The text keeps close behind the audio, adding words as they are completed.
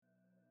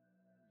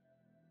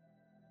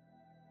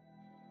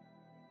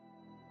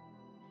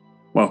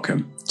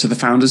Welcome to the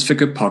Founders for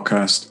Good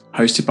podcast,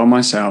 hosted by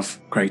myself,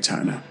 Craig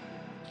Turner.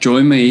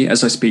 Join me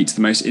as I speak to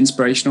the most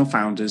inspirational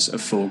founders of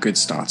for good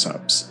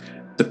startups,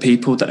 the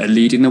people that are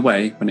leading the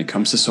way when it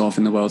comes to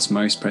solving the world's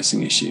most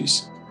pressing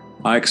issues.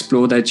 I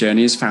explore their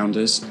journey as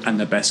founders and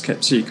their best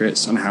kept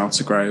secrets on how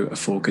to grow a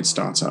for good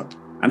startup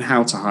and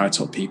how to hire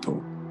top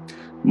people.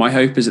 My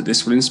hope is that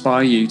this will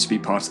inspire you to be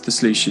part of the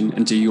solution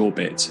and do your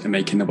bit in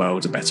making the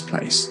world a better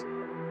place.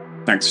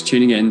 Thanks for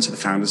tuning in to the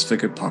Founders for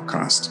Good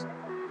podcast.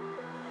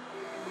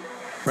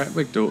 Brett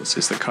Wigdortz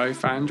is the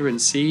co-founder and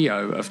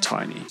CEO of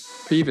Tiney,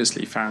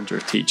 previously founder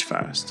of Teach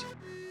First.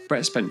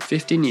 Brett spent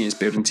 15 years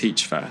building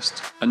Teach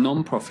First, a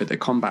non-profit that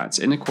combats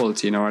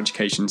inequality in our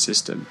education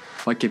system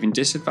by giving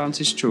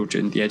disadvantaged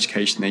children the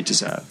education they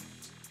deserve.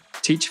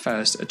 Teach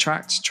First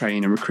attracts,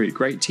 train and recruit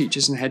great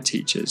teachers and head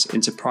teachers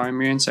into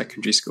primary and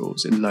secondary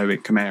schools in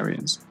low-income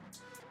areas.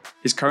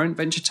 His current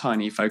venture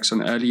Tiney focuses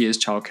on early years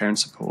childcare and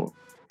support.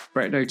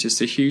 Brett noticed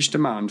a huge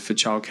demand for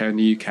childcare in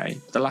the UK,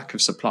 but the lack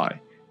of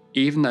supply,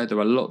 even though there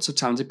are lots of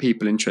talented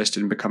people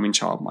interested in becoming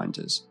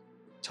childminders.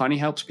 Tiney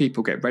helps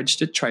people get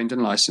registered, trained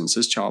and licensed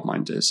as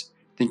childminders,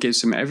 then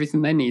gives them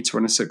everything they need to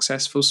run a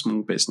successful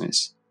small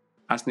business.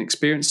 As an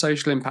experienced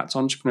social impact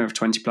entrepreneur of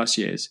 20 plus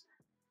years,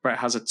 Brett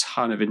has a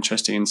ton of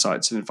interesting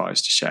insights and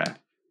advice to share.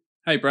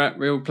 Hey Brett,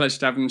 real pleasure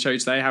to have you on the show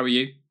today. How are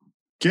you?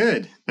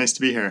 Good. Nice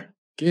to be here.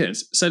 Good.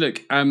 So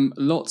look,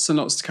 lots and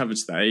lots to cover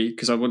today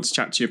because I want to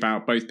chat to you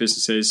about both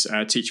businesses,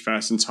 Teach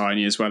First and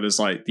Tiney, as well as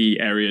like the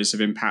areas of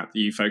impact that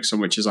you focus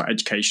on, which is like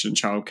education and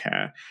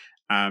childcare.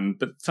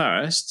 But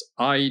first,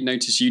 I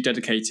noticed you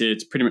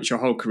dedicated pretty much your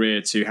whole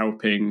career to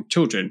helping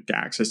children get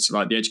access to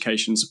like the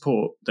education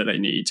support that they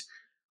need.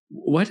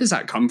 Where does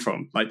that come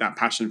from? Like that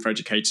passion for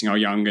educating our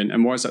young,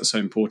 and why is that so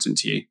important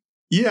to you?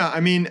 Yeah,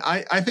 I mean,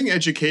 I think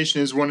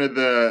education is one of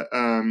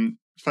the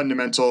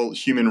fundamental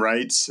human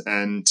rights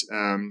and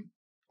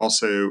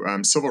also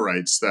civil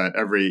rights that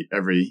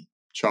every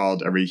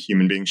child, every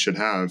human being should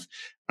have,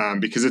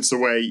 because it's the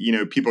way,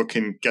 people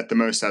can get the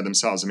most out of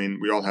themselves. I mean,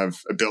 we all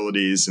have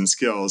abilities and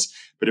skills,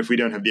 but if we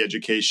don't have the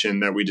education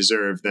that we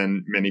deserve,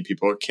 then many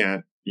people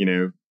can't,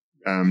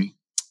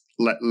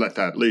 let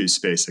that loose,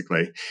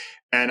 basically.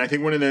 And I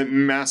think one of the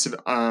massive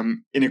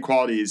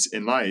inequalities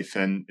in life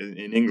and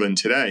in England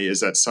today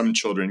is that some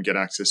children get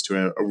access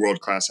to a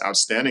world-class,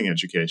 outstanding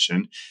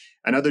education,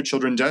 and other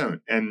children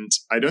don't. And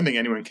I don't think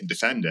anyone can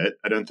defend it.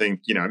 I don't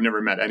think, I've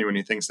never met anyone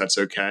who thinks that's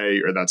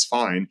okay or that's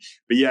fine.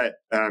 But yet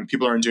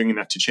people aren't doing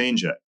enough to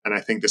change it. And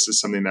I think this is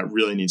something that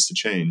really needs to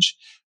change.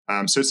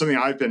 So it's something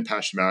I've been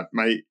passionate about.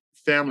 My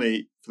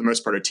family, for the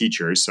most part, are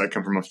teachers. So I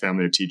come from a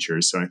family of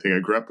teachers. So I think I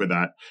grew up with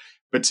that.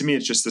 But to me,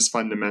 it's just this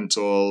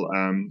fundamental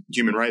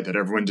human right that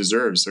everyone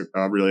deserves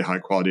a really high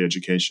quality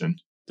education.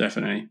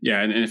 Definitely. Yeah.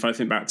 And if I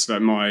think back to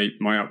like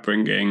my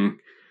upbringing,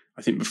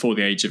 I think before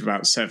the age of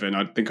about 7,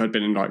 I think I'd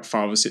been in like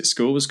 5 or 6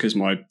 schools because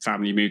my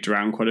family moved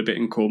around quite a bit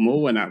in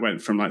Cornwall, and that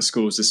went from like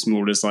schools as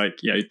small as like,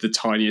 the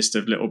tiniest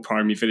of little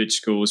primary village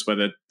schools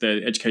where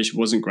the education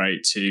wasn't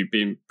great to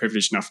being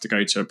privileged enough to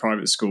go to a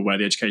private school where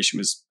the education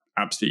was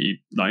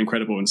absolutely like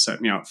incredible and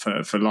set me up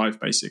for life,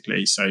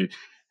 basically. So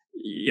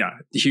yeah,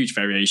 huge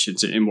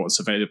variations in what's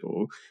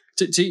available.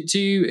 Do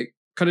you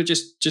kind of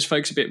just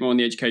focus a bit more on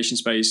the education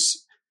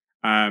space?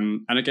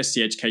 And I guess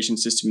the education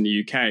system in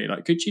the UK,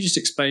 like, could you just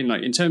explain,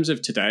 like, in terms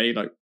of today,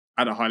 like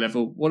at a high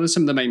level, what are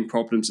some of the main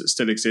problems that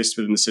still exist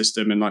within the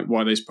system and like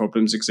why those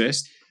problems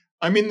exist?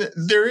 I mean,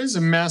 there is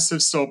a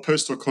massive still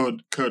postal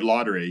code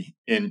lottery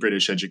in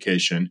British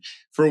education.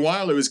 For a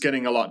while, it was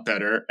getting a lot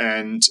better.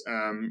 And,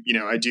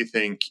 I do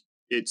think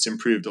it's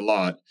improved a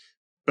lot.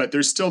 But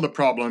there's still the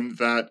problem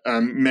that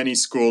many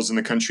schools in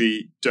the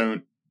country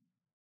don't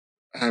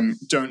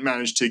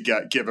manage to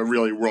give a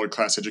really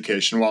world-class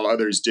education while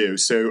others do.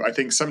 So I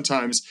think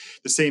sometimes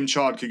the same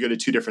child could go to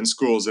 2 different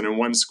schools, and in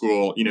one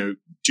school,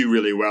 do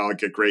really well,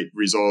 get great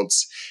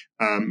results,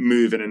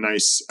 move in a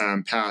nice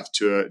path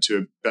to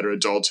a better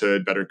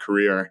adulthood, better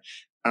career.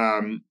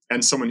 And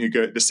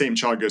the same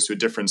child goes to a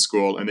different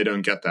school and they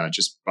don't get that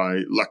just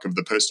by luck of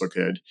the postal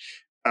code.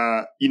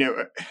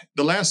 The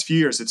last few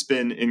years, it's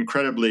been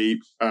incredibly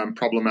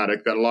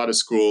problematic that a lot of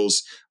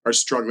schools are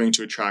struggling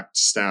to attract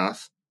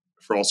staff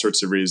for all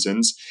sorts of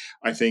reasons.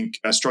 I think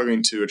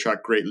struggling to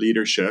attract great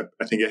leadership.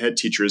 I think a head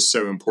teacher is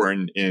so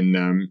important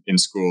in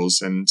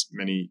schools, and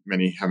many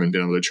haven't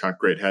been able to attract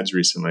great heads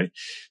recently.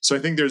 So I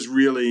think there's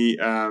really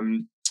a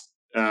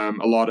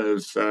lot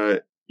of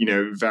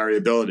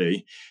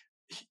variability.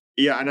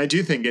 Yeah, and I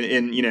do think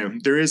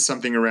there is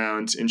something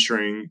around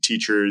ensuring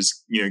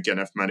teachers get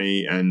enough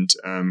money and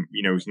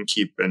we can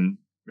keep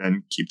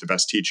the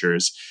best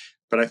teachers.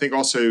 But I think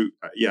also,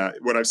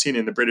 what I've seen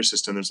in the British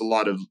system, there's a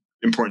lot of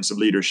importance of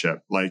leadership.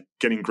 Like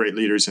getting great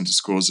leaders into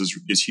schools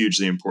is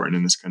hugely important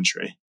in this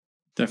country.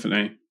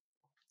 Definitely.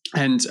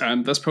 And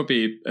that's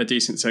probably a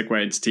decent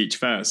segue into Teach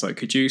First. Like,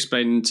 could you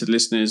explain to the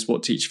listeners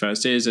what Teach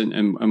First is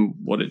and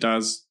what it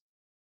does?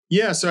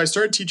 Yeah, so I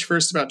started Teach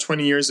First about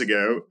 20 years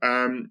ago.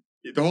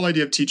 the whole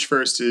idea of Teach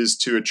First is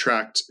to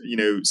attract,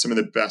 some of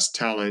the best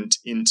talent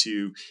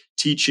into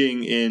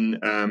teaching in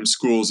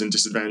schools in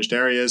disadvantaged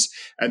areas,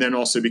 and then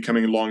also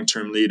becoming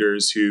long-term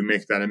leaders who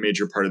make that a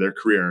major part of their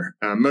career.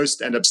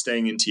 Most end up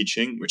staying in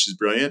teaching, which is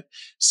brilliant.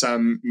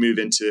 Some move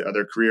into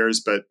other careers,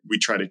 but we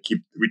try to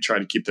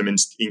keep them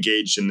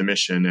engaged in the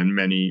mission, and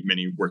many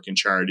work in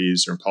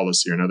charities or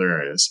policy or in other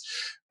areas.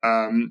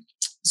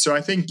 So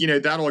I think,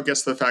 that all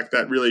gets to the fact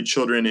that really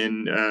children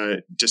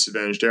in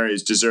disadvantaged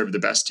areas deserve the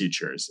best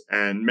teachers.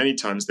 And many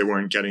times they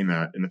weren't getting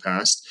that in the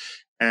past.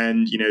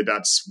 And,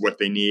 that's what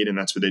they need and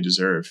that's what they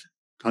deserve.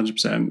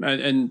 100%.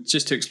 And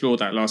just to explore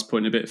that last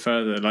point a bit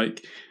further,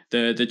 like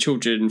the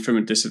children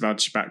from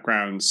disadvantaged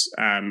backgrounds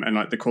and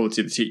like the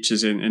quality of the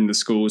teachers in the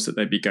schools that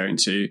they'd be going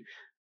to,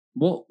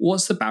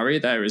 what's the barrier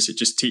there? Is it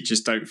just teachers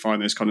don't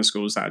find those kind of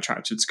schools that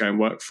attractive to go and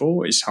work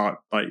for? It's hard,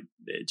 like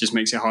it just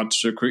makes it hard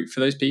to recruit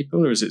for those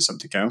people, or is it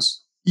something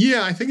else?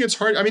 Yeah, I think it's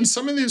hard. I mean,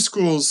 some of these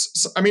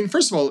schools,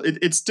 first of all,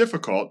 it's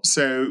difficult.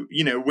 So,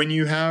 when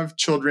you have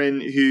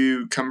children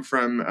who come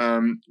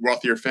from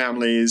wealthier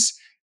families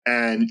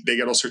and they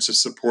get all sorts of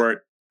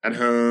support at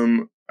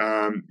home,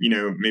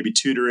 maybe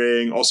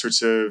tutoring, all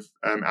sorts of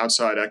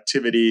outside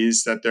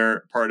activities that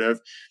they're part of,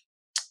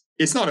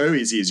 it's not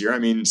always easier. I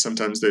mean,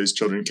 sometimes those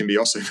children can be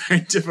also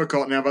very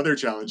difficult and have other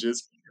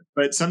challenges,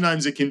 but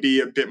sometimes it can be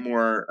a bit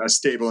more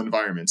stable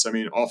environments. I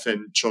mean,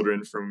 often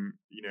children from,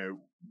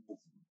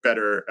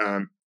 better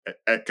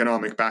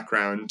economic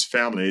background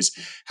families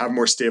have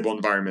more stable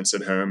environments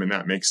at home, and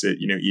that makes it,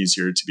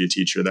 easier to be a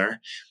teacher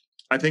there.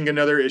 I think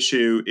another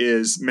issue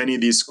is many of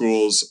these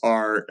schools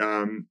are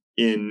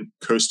in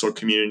coastal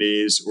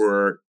communities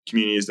or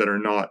communities that are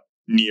not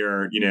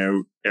near,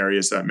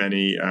 areas that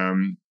many,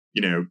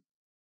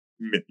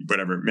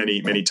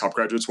 many top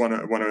graduates want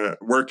to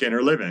work in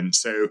or live in.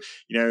 So,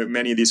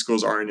 many of these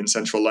schools aren't in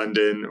central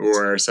London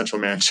or central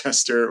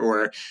Manchester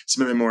or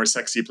some of the more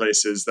sexy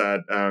places that,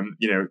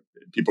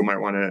 people might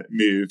want to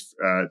move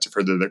to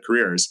further their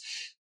careers.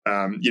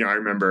 I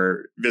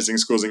remember visiting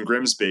schools in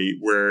Grimsby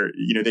where,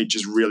 they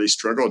just really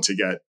struggled to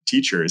get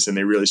teachers and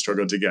they really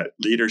struggled to get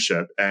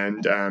leadership.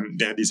 And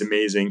they had these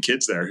amazing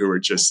kids there who were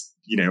just,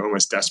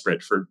 almost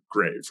desperate for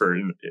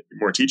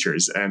more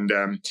teachers. And,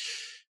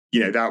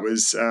 that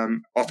was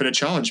often a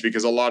challenge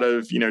because a lot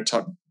of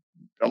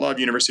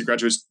university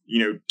graduates,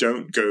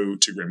 don't go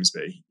to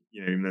Grimsby.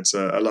 That's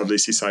a lovely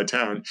seaside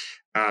town.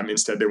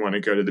 Instead, they want to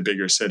go to the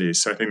bigger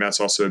cities. So I think that's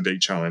also a big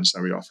challenge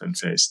that we often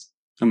faced.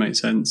 That makes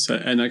sense.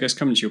 And I guess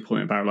coming to your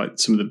point about like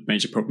some of the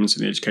major problems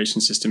in the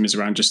education system is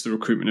around just the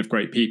recruitment of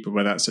great people,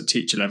 whether that's at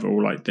teacher level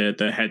or like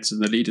the heads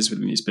and the leaders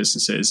within these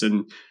businesses.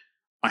 And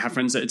I have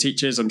friends that are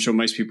teachers. I'm sure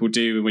most people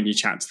do. And when you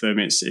chat to them,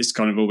 it's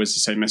kind of always the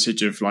same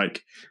message of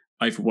like,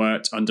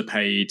 overworked,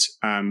 underpaid,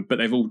 but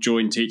they've all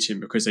joined teaching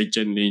because they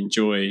genuinely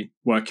enjoy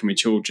working with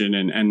children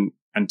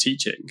and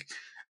teaching.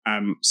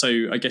 So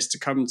I guess to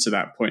come to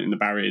that point and the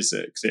barriers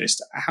that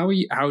exist, how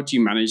do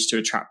you manage to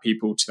attract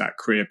people to that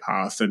career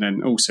path? And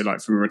then also like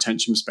from a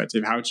retention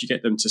perspective, how do you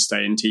get them to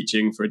stay in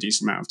teaching for a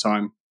decent amount of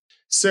time?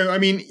 So,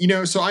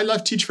 so I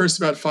left Teach First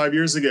about 5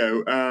 years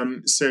ago.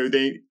 So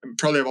they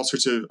probably have all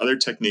sorts of other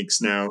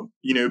techniques now,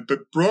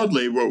 but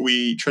broadly what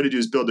we try to do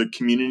is build a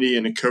community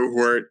and a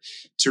cohort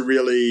to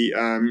really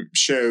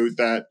show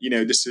that,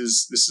 this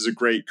is a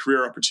great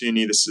career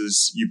opportunity. This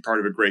is you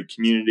part of a great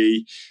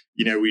community.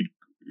 We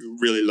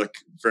really look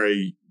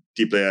very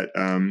deeply at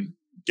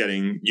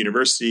getting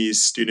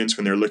universities, students,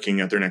 when they're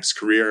looking at their next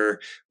career.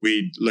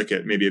 We look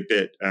at maybe a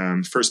bit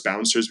first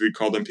bouncers, we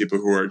call them, people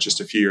who are just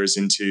a few years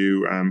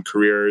into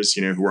careers,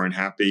 who aren't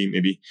happy,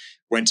 maybe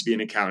went to be an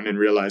accountant and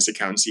realized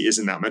accountancy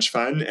isn't that much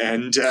fun.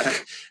 And,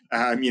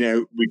 we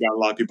got a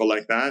lot of people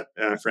like that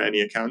for any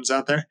accountants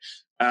out there.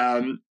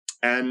 I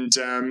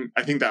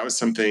think that was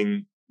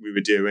something we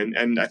would do.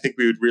 And I think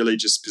we would really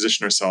just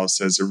position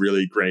ourselves as a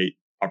really great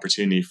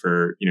opportunity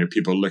for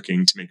people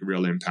looking to make a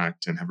real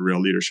impact and have a real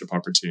leadership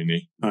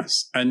opportunity.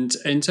 Nice. And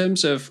in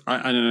terms of,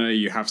 I know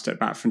you have stepped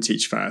back from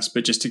Teach First,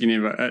 but just to give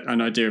you an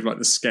idea of like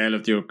the scale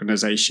of the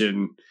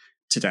organization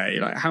today,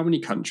 like how many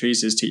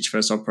countries is Teach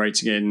First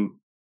operating in?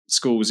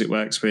 Schools it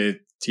works with,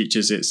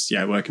 teachers it's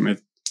working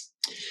with?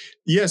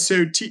 Yeah,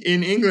 so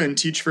in England,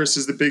 Teach First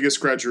is the biggest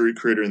graduate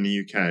recruiter in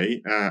the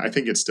UK. I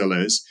think it still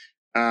is.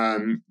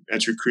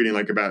 It's recruiting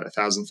like about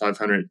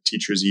 1,500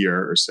 teachers a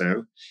year or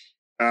so.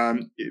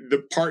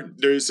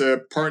 There's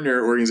a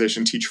partner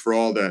organization, Teach for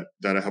All, that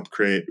I helped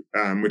create,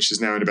 which is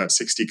now in about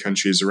 60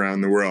 countries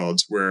around the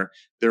world, where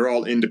they're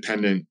all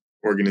independent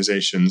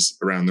organizations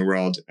around the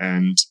world,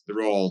 and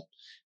they're all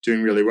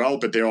doing really well,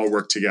 but they all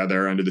work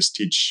together under this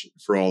Teach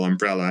for All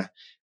umbrella.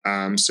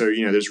 So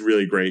there's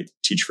really great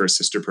Teach First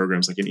sister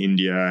programs like in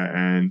India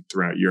and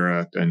throughout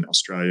Europe and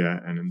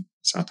Australia and in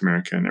South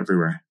America and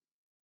everywhere.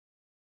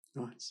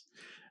 Nice.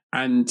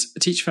 And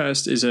Teach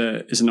First is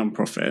a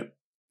non-profit.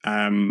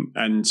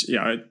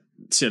 I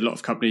see a lot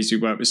of companies who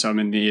work with some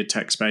in the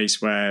tech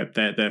space where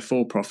they're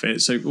for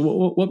profit. So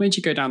what made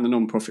you go down the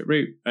non-profit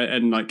route,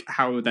 and like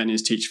how then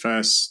is Teach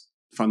First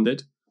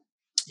funded?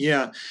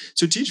 Yeah.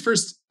 So Teach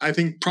First, I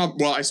think,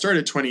 I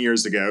started 20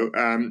 years ago.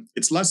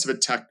 It's less of a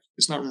tech.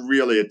 It's not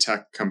really a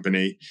tech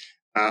company.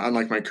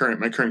 Unlike my current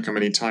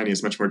company, Tiney,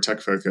 is much more tech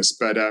focused.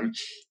 But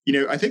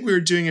I think we were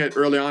doing it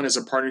early on as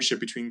a partnership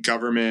between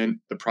government,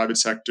 the private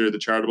sector, the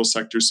charitable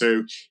sector.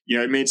 So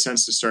it made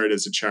sense to start it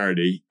as a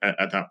charity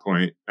at that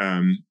point,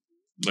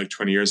 like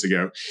 20 years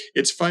ago.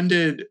 It's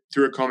funded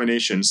through a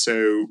combination.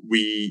 So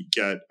we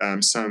get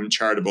some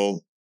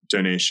charitable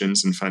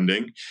donations and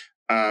funding.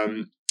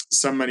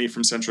 Some money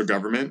from central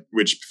government,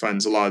 which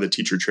funds a lot of the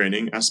teacher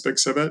training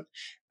aspects of it.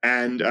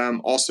 And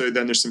also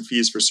then there's some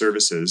fees for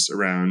services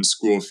around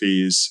school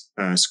fees.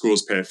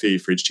 Schools pay a fee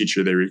for each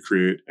teacher they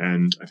recruit.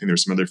 And I think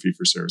there's some other fee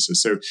for services.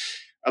 So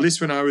at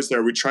least when I was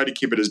there, we tried to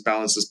keep it as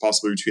balanced as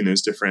possible between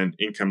those different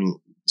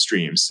income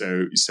streams.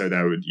 So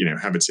that would,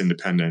 have its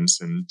independence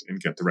and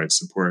get the right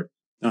support.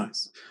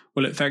 Nice.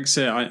 Well, look, thanks.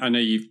 I know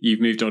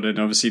you've moved on, and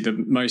obviously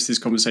most of this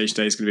conversation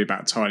today is going to be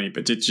about Tiney,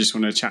 but did just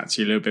want to chat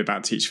to you a little bit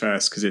about Teach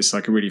First because it's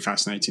like a really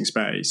fascinating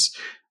space.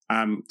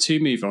 To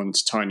move on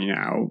to Tiney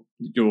now,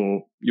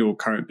 your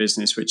current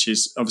business, which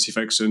is obviously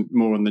focused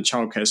more on the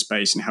childcare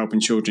space and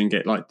helping children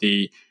get like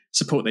the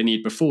support they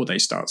need before they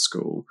start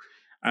school.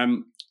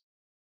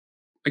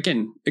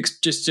 Again,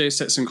 just to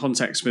set some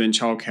context within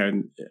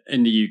childcare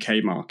in the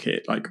UK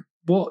market, like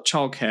what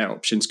childcare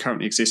options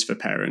currently exist for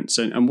parents,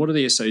 and what are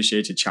the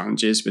associated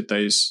challenges with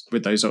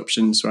those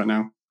options right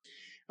now?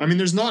 I mean,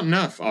 there's not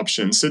enough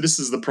options. So this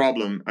is the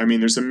problem. I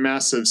mean, there's a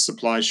massive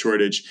supply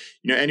shortage.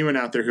 Anyone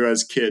out there who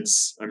has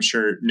kids, I'm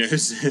sure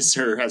knows this,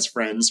 or has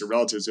friends or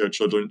relatives who have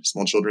children,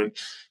 small children.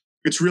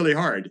 It's really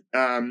hard.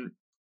 And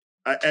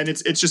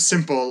it's just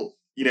simple,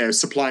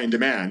 supply and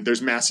demand.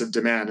 There's massive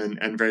demand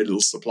and very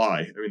little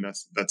supply. I mean,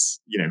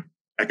 that's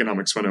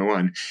economics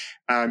 101.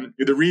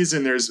 The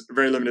reason there's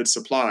very limited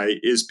supply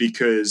is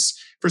because,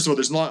 first of all,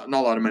 there's not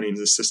a lot of money in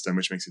the system,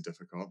 which makes it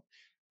difficult.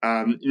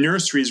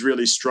 Nurseries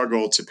really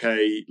struggle to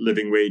pay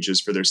living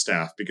wages for their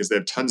staff because they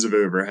have tons of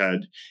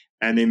overhead,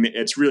 and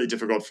it's really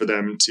difficult for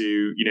them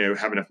to,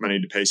 have enough money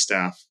to pay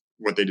staff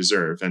what they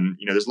deserve. And,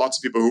 there's lots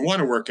of people who want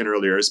to work in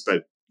early years,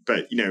 but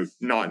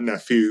not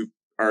enough who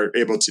are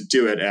able to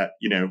do it at,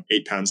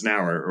 £8 an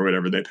hour or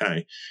whatever they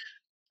pay.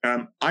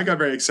 I got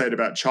very excited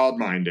about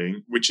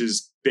childminding, which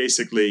is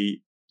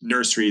basically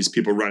nurseries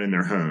people run in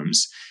their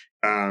homes.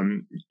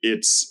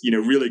 It's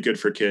really good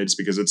for kids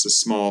because it's a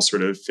small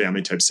sort of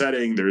family type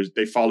setting.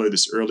 They follow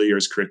this early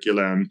years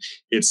curriculum.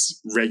 It's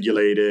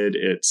regulated.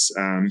 It's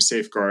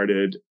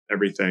safeguarded.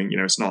 Everything.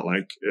 It's not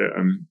like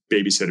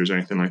babysitters or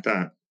anything like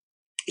that.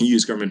 You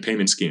use government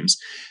payment schemes,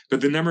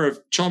 but the number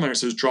of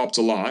childminders has dropped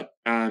a lot.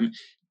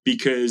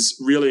 Because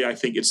really, I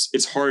think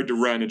it's hard to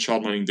run a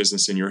childminding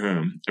business in your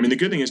home. I mean, the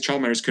good thing is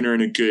childminders can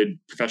earn a good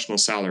professional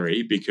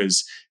salary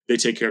because they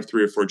take care of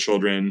 3 or 4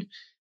 children.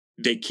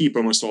 They keep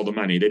almost all the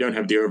money. They don't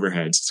have the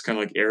overheads. It's kind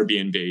of like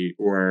Airbnb,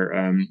 or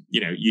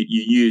you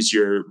use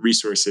your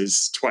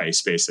resources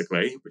twice,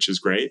 basically, which is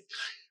great.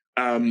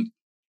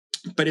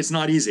 But it's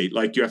not easy.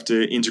 Like, you have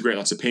to integrate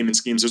lots of payment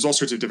schemes. There's all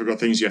sorts of difficult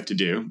things you have to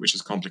do, which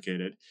is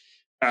complicated.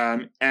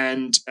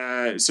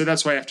 So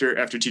that's why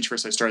after Teach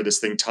First, I started this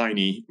thing,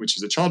 Tiney, which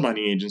is a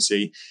childminding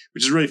agency,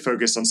 which is really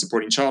focused on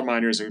supporting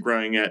childminders and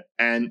growing it.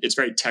 And it's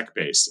very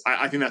tech-based.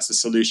 I think that's the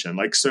solution.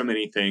 Like so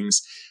many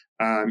things,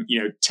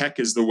 tech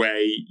is the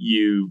way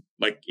you,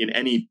 like in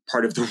any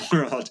part of the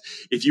world,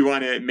 if you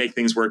want to make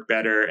things work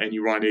better and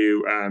you want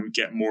to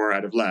get more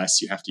out of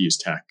less, you have to use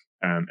tech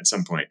at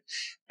some point.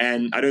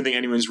 And I don't think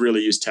anyone's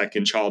really used tech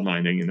in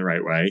childminding in the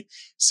right way.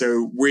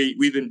 So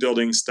we've been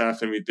building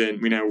stuff, and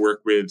we now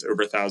work with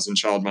over 1,000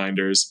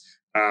 childminders.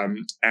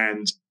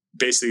 And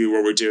basically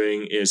what we're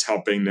doing is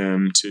helping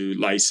them to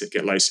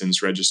get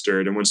licensed,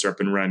 registered. And once they're up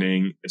and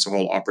running, it's a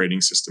whole operating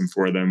system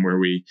for them where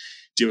we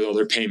deal with all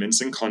their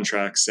payments and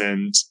contracts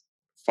and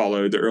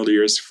follow the early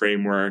years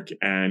framework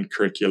and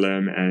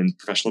curriculum and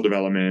professional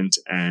development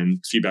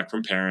and feedback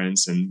from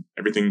parents and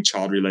everything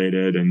child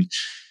related. And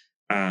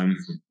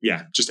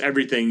just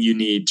everything you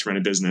need to run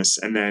a business.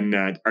 And then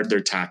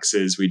their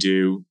taxes we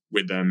do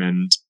with them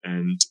and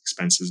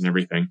expenses and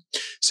everything.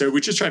 So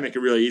we just try to make it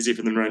really easy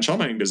for them to run a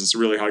childminding business, a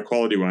really high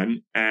quality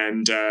one.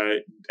 And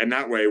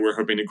that way we're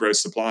hoping to grow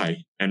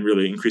supply and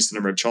really increase the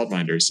number of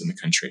childminders in the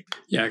country.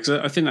 Yeah, because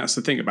I think that's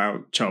the thing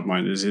about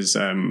childminders is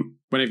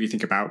whenever you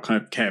think about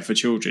kind of care for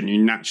children,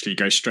 you naturally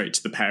go straight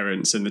to the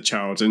parents and the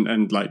child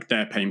and like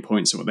their pain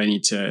points and what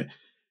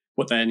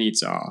their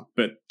needs are.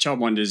 But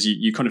childminders,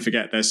 you kind of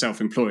forget they're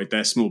self-employed,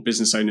 they're small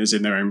business owners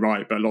in their own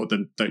right, but a lot of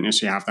them don't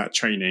necessarily have that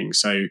training.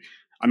 So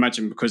I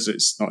imagine because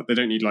it's not, they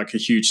don't need like a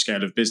huge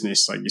scale of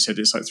business. Like you said,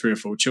 it's like 3 or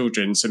 4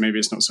 children. So maybe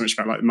it's not so much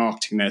about like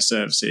marketing their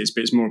services,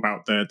 but it's more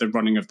about the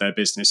running of their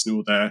business and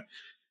all their,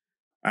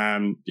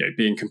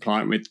 being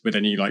compliant with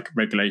any like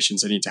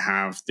regulations they need to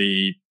have,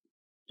 the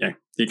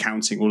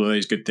accounting, all of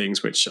those good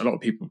things, which a lot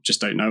of people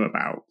just don't know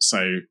about.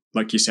 So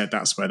like you said,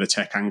 that's where the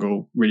tech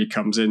angle really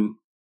comes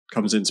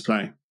into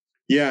play.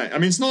 Yeah, I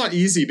mean, it's not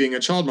easy being a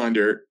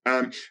childminder.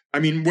 I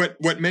mean,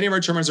 what many of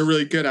our childminders are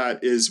really good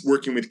at is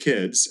working with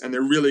kids, and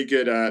they're really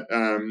good at,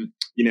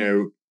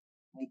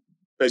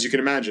 as you can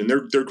imagine,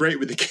 they're great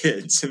with the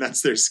kids, and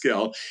that's their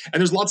skill. And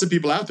there's lots of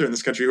people out there in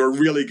this country who are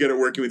really good at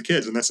working with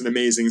kids, and that's an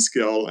amazing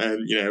skill.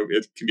 And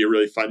it can be a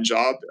really fun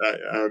job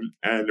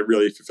and a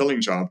really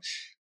fulfilling job.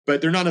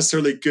 But they're not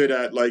necessarily good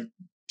at like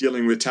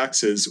dealing with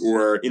taxes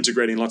or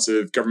integrating lots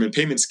of government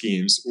payment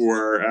schemes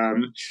or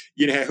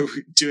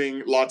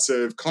doing lots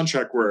of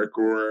contract work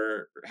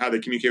or how they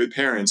communicate with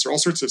parents or all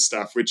sorts of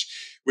stuff, which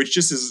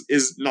just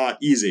is not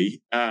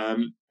easy.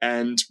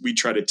 And we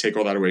try to take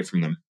all that away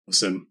from them.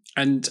 Awesome.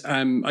 And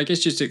I guess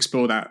just to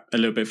explore that a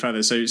little bit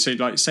further. So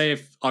like, say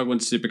if I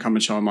wanted to become a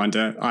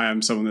childminder, I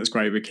am someone that's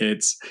great with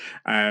kids,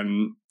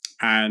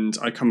 and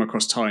I come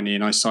across Tiney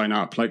and I sign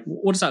up. Like,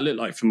 what does that look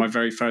like from my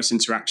very first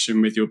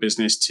interaction with your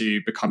business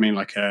to becoming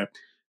like a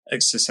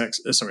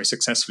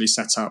successfully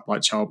set up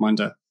like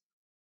childminder?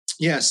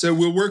 Yeah, so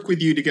we'll work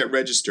with you to get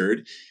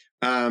registered.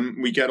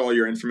 We get all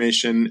your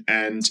information,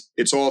 and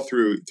it's all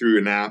through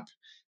an app.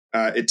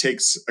 It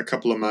takes a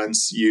couple of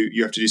months.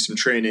 You have to do some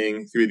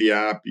training through the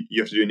app.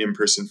 You have to do an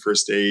in-person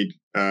first aid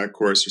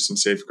course or some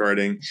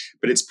safeguarding,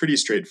 but it's pretty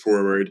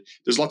straightforward.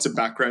 There's lots of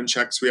background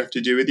checks we have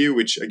to do with you,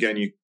 which again,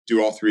 you do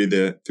all through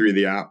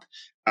the app.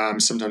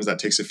 Sometimes that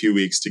takes a few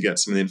weeks to get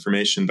some of the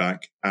information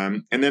back.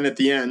 And then at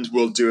the end,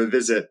 we'll do a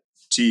visit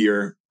to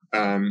your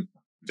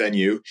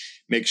venue,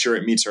 make sure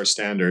it meets our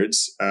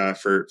standards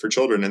for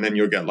children, and then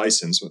you'll get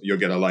licensed. You'll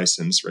get a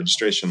license,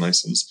 registration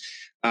license.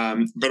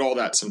 But all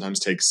that sometimes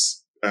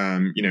takes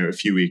a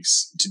few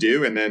weeks to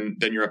do, and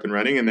then you're up and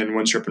running. And then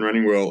once you're up and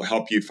running, we'll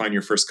help you find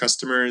your first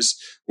customers.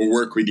 We'll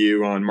work with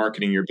you on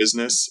marketing your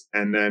business,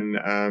 and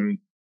then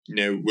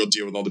we'll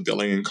deal with all the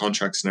billing and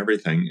contracts and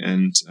everything.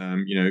 And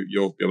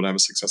you'll be able to have a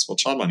successful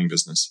childminding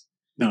business.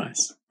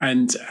 Nice.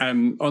 And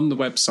on the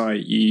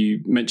website,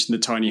 you mentioned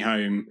the tiny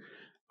home.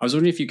 I was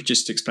wondering if you could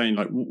just explain,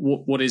 like,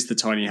 what is the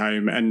tiny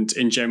home, and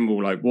in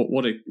general, like,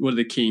 what are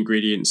the key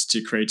ingredients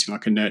to creating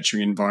like a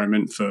nurturing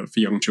environment for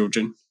young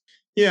children?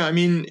 Yeah, I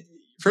mean,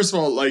 first of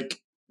all,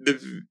 like the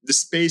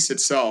space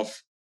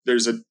itself,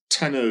 there's a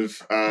ton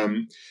of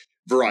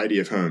variety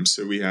of homes.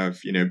 So we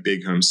have,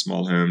 big homes,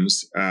 small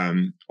homes,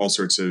 all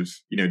sorts of,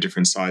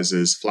 different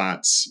sizes,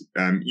 flats.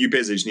 You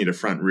basically just need a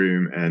front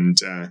room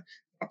and a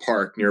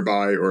park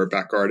nearby or a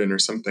back garden or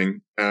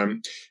something,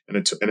 and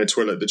a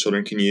toilet the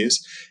children can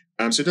use.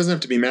 So it doesn't have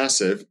to be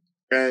massive.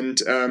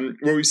 And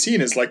what we've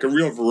seen is like a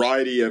real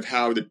variety of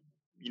how the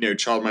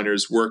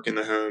childminders work in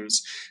the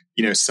homes.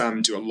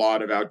 Some do a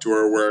lot of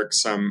outdoor work,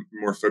 some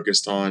more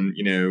focused on,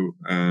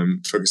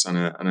 focus on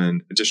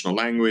an additional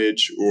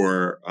language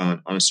or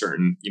on a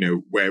certain,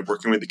 way of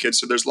working with the kids.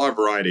 So there's a lot of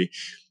variety.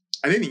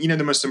 I think,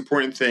 the most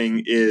important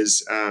thing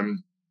is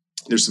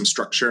there's some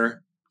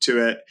structure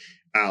to it,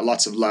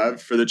 lots of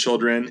love for the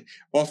children.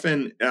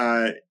 Often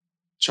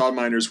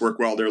childminders work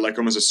well. They're like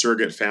almost a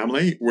surrogate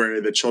family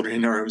where the children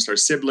in our homes are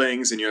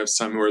siblings, and you have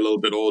some who are a little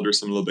bit older,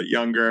 some a little bit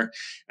younger,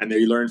 and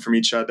they learn from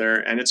each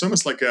other. And it's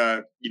almost like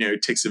it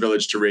takes a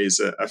village to raise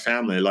a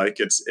family. Like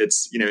it's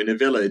in a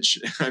village.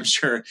 I'm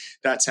sure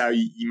that's how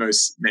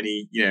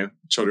many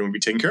children would be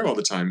taken care of all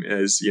the time,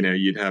 as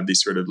you'd have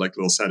these sort of like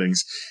little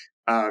settings.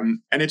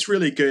 And it's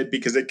really good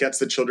because it gets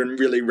the children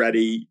really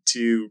ready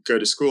to go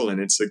to school,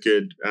 and it's a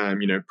good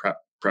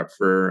prep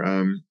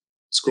for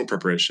school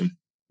preparation.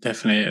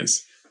 Definitely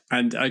is.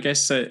 And I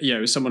guess,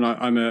 as someone,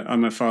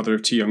 I'm a father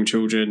of two young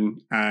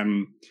children.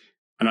 And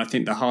I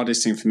think the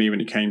hardest thing for me when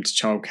it came to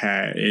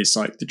childcare is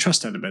like the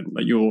trust element.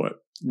 Like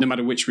no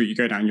matter which route you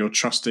go down, you're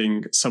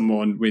trusting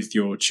someone with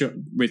your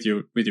children.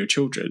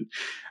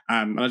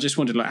 And I just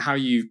wondered like how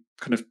you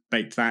kind of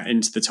baked that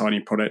into the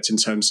Tiney product in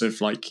terms of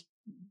like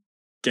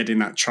getting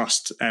that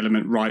trust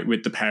element right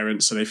with the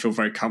parents, so they feel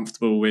very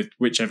comfortable with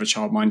whichever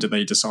childminder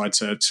they decide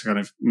to kind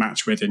of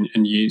match with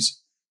and use.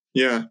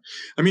 Yeah.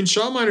 I mean,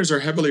 childminders are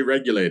heavily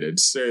regulated.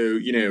 So,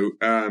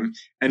 and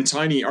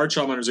Tiney, our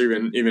childminders are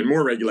even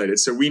more regulated.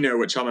 So we know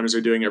what childminders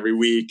are doing every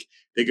week.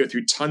 They go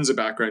through tons of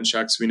background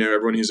checks. We know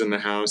everyone who's in the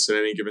house at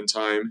any given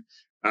time.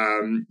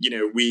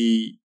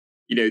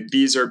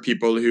 These are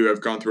people who have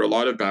gone through a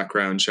lot of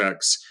background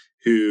checks,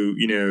 who,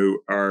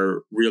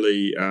 are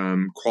really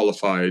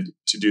qualified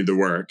to do the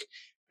work.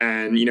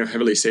 And,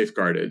 heavily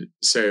safeguarded.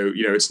 So,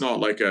 it's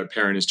not like a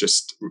parent is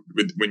just,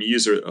 when you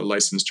use a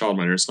licensed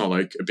childminder, it's not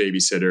like a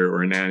babysitter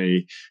or a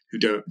nanny who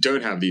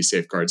don't have these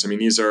safeguards. I mean,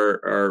 these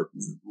are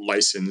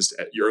licensed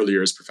at your early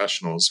years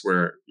professionals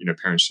where,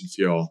 parents should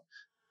feel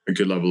a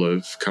good level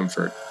of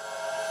comfort.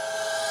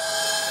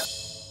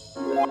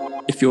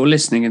 If you're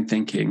listening and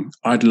thinking,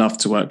 I'd love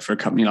to work for a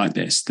company like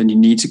this, then you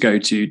need to go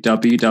to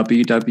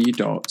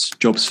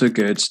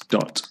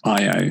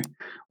www.jobsforgood.io,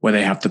 where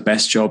they have the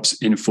best jobs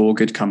in for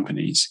good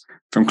companies.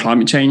 From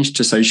climate change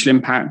to social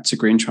impact to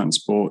green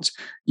transport,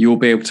 you'll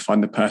be able to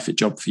find the perfect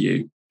job for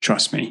you.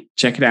 Trust me.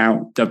 Check it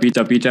out,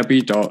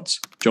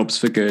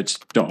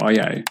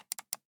 www.jobsforgood.io.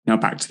 Now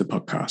back to the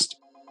podcast.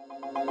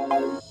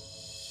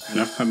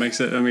 Enough. That makes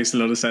a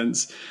lot of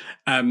sense.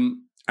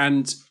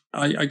 And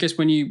I guess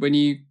when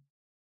you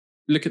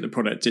look at the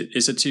product,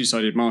 it's a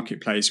two-sided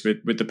marketplace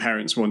with the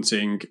parents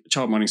wanting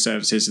childminding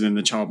services and then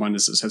the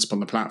childminders that set up on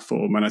the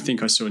platform. And I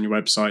think I saw on your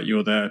website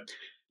you're the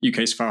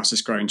UK's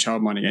fastest growing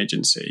childminding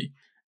agency.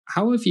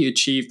 How have you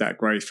achieved that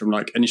growth from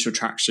like initial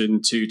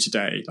traction to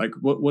today? Like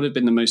what have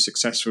been the most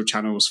successful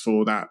channels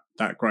for that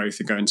growth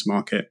and going to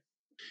market?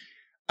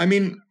 I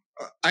mean,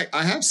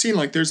 I have seen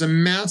like there's a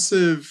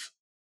massive,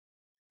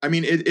 I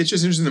mean, it's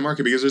just interesting in the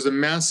market because there's a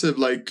massive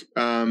like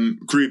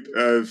group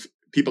of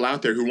people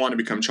out there who want to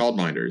become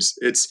childminders.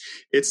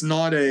 It's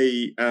not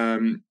a,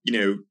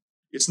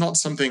 it's not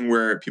something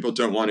where people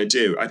don't want to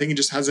do. I think it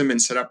just hasn't been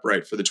set up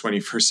right for the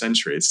 21st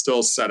century. It's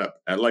still set up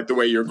like the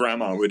way your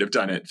grandma would have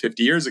done it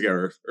 50 years ago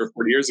or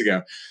 40 years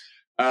ago.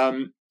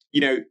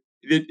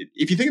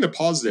 If you think of the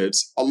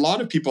positives, a lot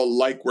of people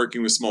like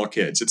working with small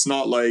kids. It's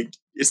not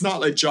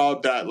a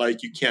job that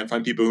like you can't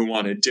find people who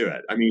want to do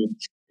it. I mean,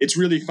 it's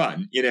really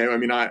fun.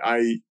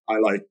 I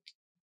like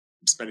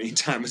spending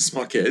time with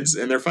small kids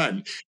and they're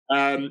fun.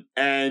 A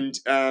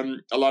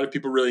lot of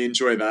people really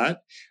enjoy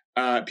that.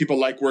 People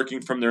like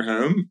working from their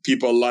home.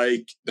 People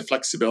like the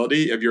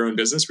flexibility of your own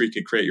business where you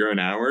can create your own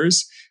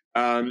hours.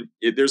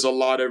 There's a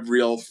lot of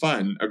real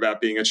fun about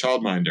being a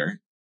childminder.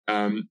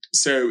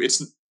 So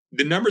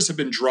the numbers have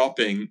been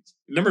dropping.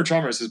 The number of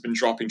childminders has been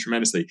dropping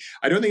tremendously.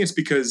 I don't think it's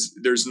because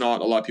there's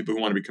not a lot of people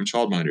who want to become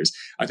childminders.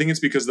 I think it's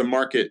because the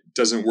market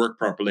doesn't work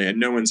properly and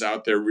no one's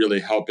out there really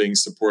helping,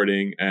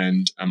 supporting,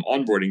 and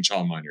onboarding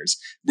childminders,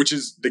 which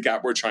is the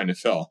gap we're trying to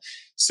fill.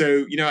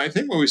 So, I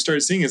think what we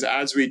started seeing is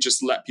as we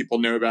just let people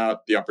know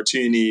about the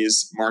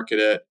opportunities, market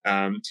it,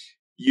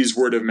 use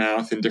word of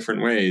mouth in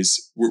different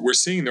ways, we're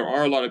seeing there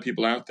are a lot of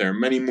people out there,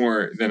 many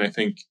more than I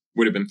think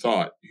would have been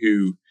thought,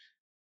 who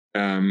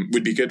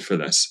would be good for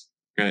this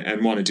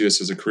and want to do this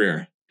as a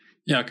career.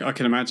 Yeah, I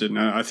can imagine.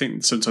 I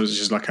think sometimes it's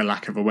just like a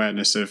lack of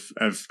awareness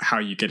of how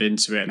you get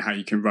into it and how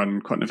you can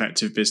run quite an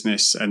effective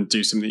business and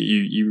do something that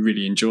you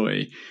really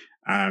enjoy.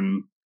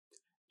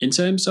 In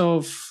terms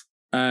of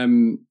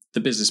the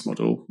business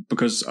model,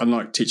 because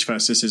unlike Teach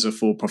First, this is a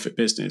for-profit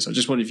business. I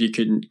just wonder if you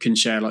can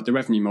share like the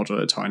revenue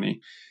model at Tiney.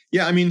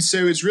 Yeah, I mean,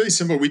 so it's really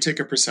simple. We take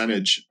a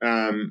percentage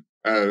of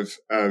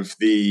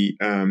the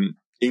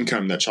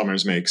income that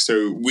childminders make.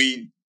 So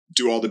we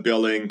do all the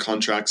billing,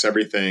 contracts,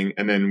 everything,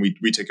 and then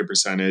we take a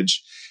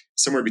percentage,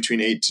 somewhere between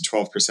 8 to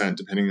 12%,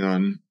 depending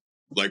on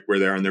like where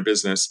they are in their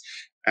business,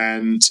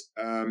 and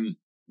and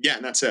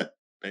that's it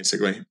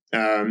basically.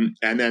 And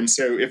then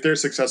so if they're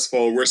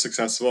successful, we're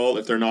successful.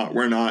 If they're not,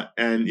 we're not,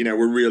 and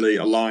we're really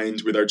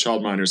aligned with our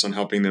childminders on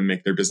helping them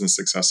make their business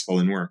successful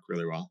and work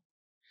really well.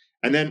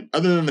 And then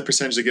other than the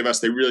percentage they give us,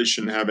 they really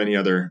shouldn't have any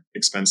other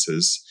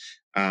expenses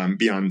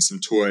beyond some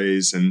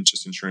toys and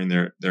just ensuring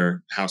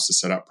their house is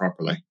set up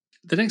properly.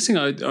 The next thing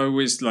I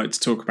always like to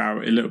talk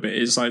about a little bit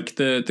is like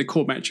the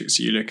core metrics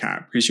that you look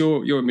at, because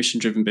you're a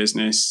mission-driven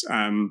business.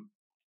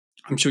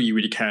 I'm sure you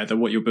really care that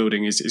what you're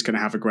building is going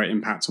to have a great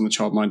impact on the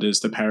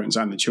childminders, the parents,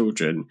 and the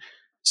children.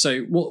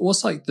 So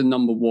what's like the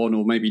number one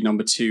or maybe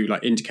number two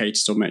like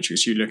indicators or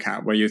metrics you look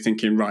at where you're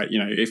thinking, right,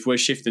 if we're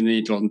shifting the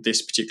needle on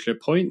this particular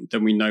point,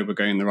 then we know we're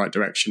going in the right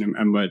direction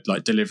and we're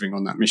like delivering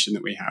on that mission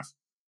that we have?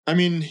 I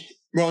mean,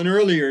 well, in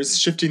early years,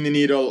 shifting the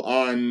needle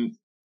on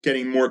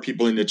getting more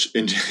people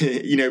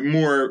into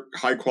more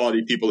high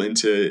quality people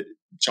into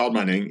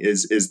childminding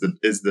is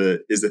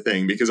the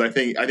thing, because I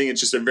think it's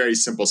just a very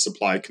simple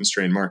supply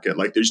constrained market.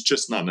 Like there's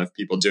just not enough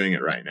people doing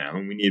it right now,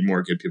 and we need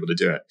more good people to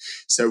do it.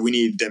 So we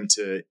need them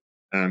to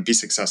be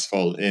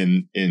successful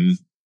in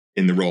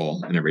the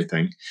role and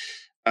everything.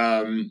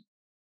 And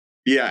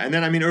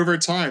then I mean, over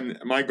time,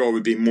 my goal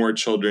would be more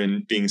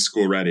children being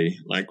school ready,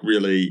 like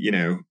really,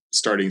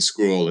 starting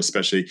school,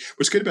 especially.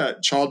 What's good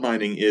about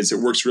childminding is it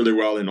works really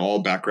well in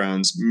all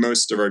backgrounds.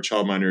 Most of our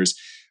childminders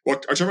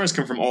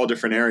come from all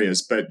different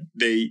areas, but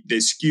they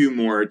skew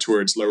more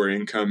towards lower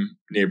income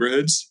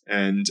neighborhoods,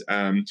 and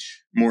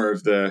more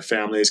of the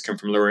families come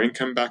from lower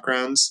income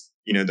backgrounds.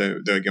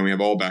 Again, we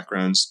have all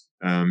backgrounds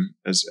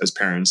as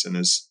parents and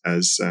as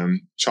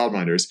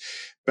childminders,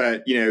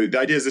 but the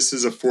idea is this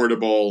is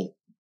affordable,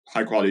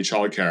 high quality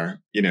childcare,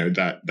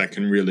 that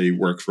can really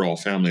work for all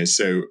families.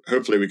 So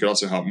hopefully we could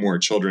also help more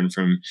children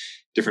from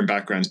different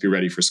backgrounds be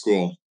ready for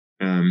school,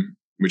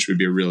 which would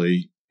be a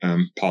really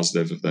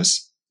positive of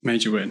this.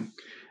 Major win.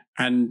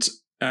 And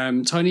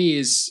Tiney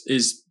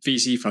is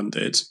VC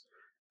funded.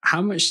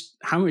 How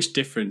much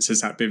difference has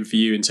that been for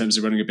you in terms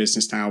of running a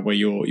business now where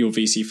you're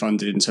VC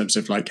funded, in terms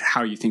of like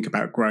how you think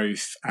about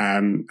growth,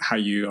 how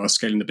you are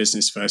scaling the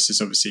business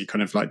versus obviously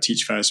kind of like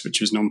Teach First,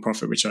 which was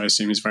non-profit, which I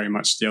assume is very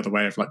much the other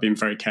way of like being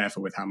very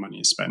careful with how money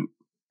is spent?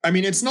 I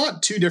mean, it's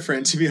not too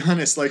different, to be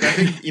honest. Like, I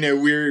think,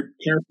 we're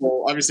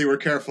careful. Obviously, we're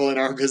careful in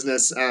our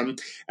business. And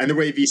the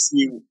way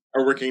VC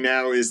are working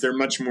now is they're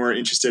much more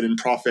interested in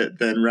profit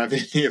than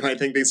revenue. I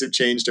think things have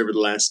changed over the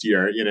last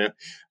year,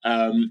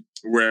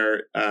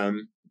 where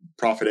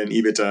profit and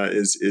EBITDA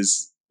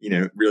is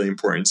really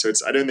important. So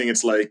I don't think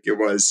it's like it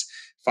was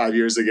 5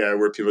 years ago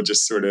where people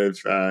just sort of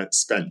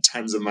spent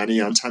tons of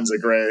money on tons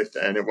of growth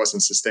and it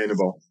wasn't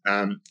sustainable.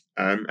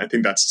 I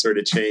think that's sort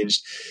of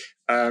changed.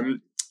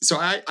 So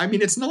I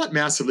mean, it's not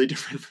massively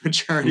different from a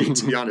charity,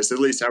 to be honest, at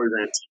least how we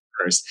ran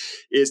First.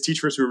 Is Teach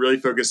First, we're really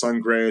focused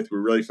on growth.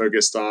 We're really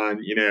focused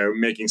on,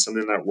 making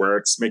something that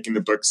works, making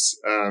the books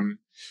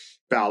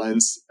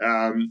balance.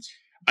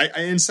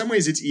 In some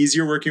ways, it's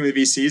easier working with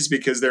VCs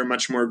because they're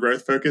much more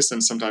growth focused,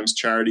 and sometimes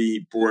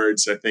charity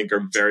boards, I think,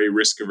 are very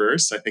risk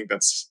averse. I think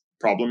that's a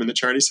problem in the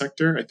charity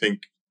sector. I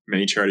think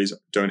many charities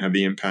don't have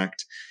the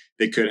impact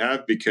they could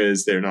have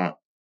because they're not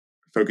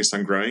focused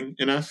on growing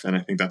enough, and I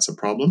think that's a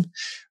problem.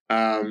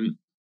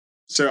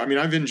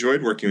 I've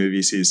enjoyed working with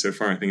VCs so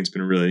far. I think it's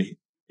been a really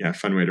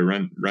fun way to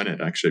run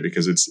it, actually,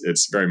 because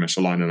it's very much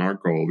aligned on our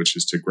goal, which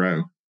is to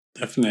grow.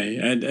 Definitely,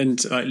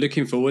 and like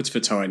looking forwards for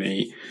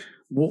Tiney.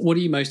 What are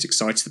you most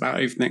excited about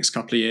over the next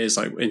couple of years,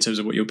 like in terms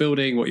of what you're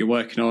building, what you're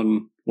working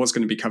on, what's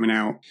going to be coming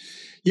out?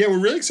 Yeah, we're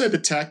really excited. The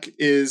tech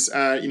is,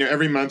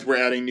 every month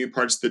we're adding new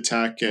parts to the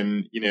tech,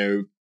 and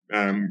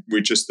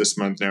we're just this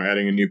month now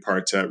adding a new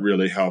part to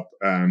really help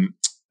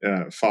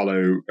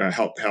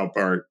help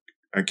our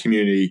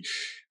community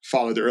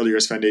follow the early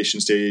years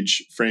foundation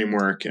stage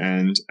framework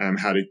and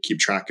how to keep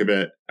track of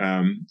it.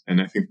 And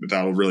I think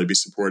that'll really be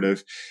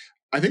supportive.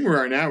 I think where we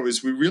are now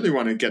is we really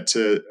want to get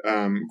to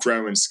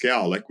grow and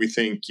scale. Like, we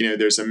think,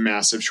 there's a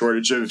massive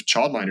shortage of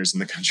childminders in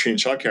the country in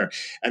childcare,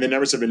 and the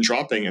numbers have been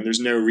dropping, and there's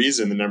no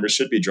reason the numbers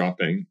should be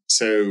dropping.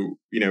 So,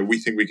 we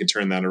think we can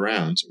turn that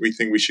around. We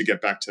think we should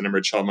get back to the number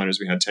of childminders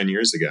we had 10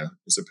 years ago,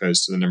 as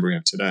opposed to the number we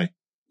have today.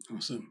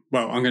 Awesome.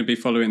 Well, I'm going to be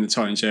following the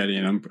Tiney journey,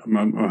 and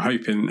I'm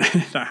hoping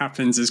that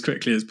happens as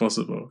quickly as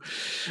possible.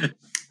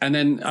 And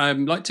then I'd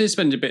like to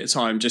spend a bit of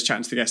time just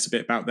chatting to the guests a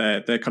bit about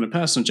their kind of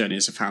personal journey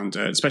as a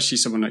founder, especially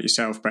someone like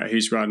yourself, Brett,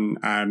 who's run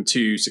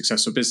 2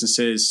 successful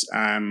businesses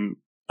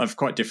of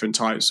quite different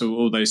types,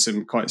 although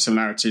some quite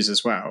similarities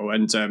as well.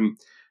 And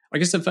I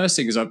guess the first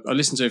thing is I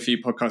listened to a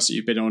few podcasts that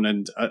you've been on,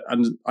 and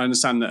I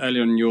understand that early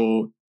on in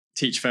your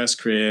Teach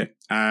First career,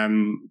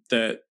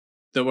 that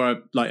there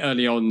were, like,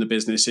 early on in the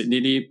business, it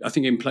nearly, I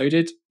think,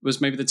 imploded was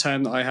maybe the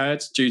term that I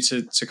heard, due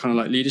to kind of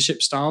like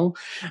leadership style.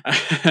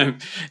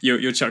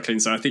 You're chuckling,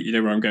 so I think you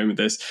know where I'm going with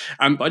this.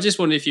 But I just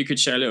wondered if you could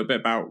share a little bit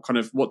about kind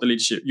of what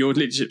your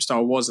leadership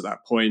style was at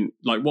that point,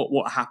 like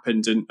what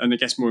happened, and I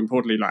guess more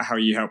importantly, like how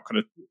you helped kind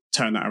of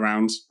turn that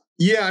around.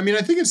 Yeah,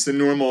 I think it's the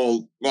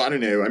normal. Well, I don't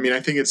know. I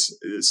think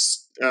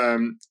it's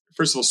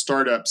first of all,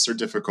 startups are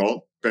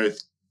difficult,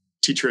 both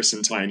Teach First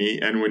and Tiney.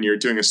 And when you're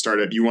doing a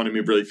startup, you want to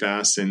move really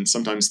fast, and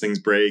sometimes things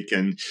break,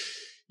 and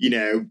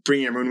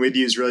bringing everyone with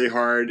you is really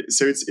hard.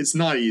 So it's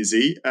not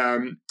easy.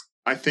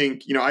 I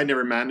think I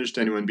never managed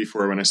anyone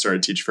before when I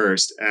started Teach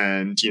First,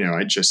 and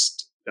I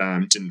just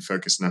didn't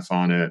focus enough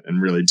on it,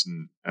 and really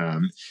didn't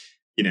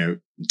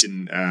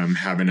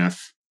have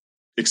enough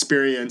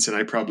experience, and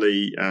I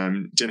probably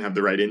didn't have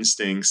the right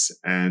instincts,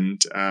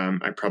 and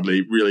I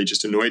probably really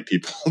just annoyed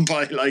people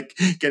by like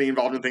getting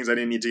involved in things I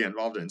didn't need to get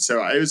involved in.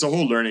 So it was a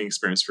whole learning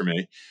experience for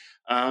me,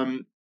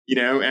 and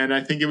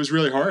I think it was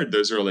really hard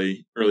those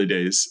early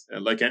days,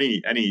 like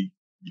any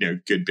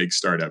good big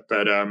startup.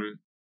 But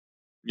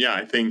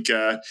I think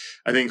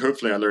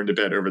hopefully I learned a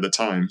bit over the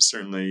time.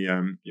 Certainly,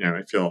 I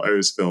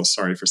always feel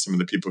sorry for some of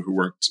the people who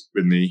worked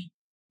with me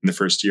in the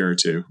first year or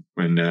two,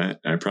 when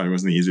I probably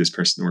wasn't the easiest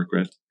person to work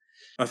with.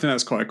 I think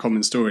that's quite a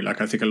common story. Like,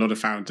 I think a lot of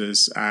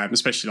founders,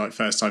 especially like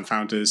first-time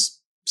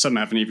founders, some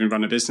haven't even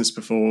run a business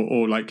before,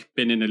 or like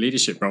been in a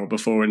leadership role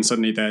before, and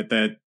suddenly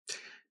they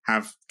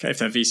have, if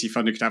they're VC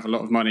funded, could have a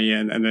lot of money,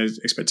 and they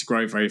expect to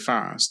grow very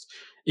fast.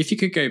 If you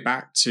could go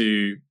back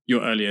to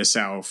your earlier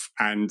self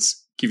and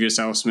give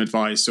yourself some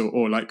advice,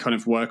 or like kind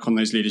of work on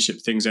those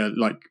leadership things,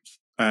 like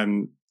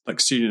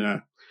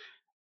sooner.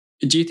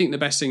 Do you think the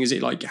best thing is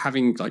it like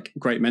having like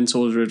great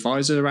mentors or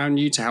advisors around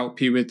you to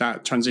help you with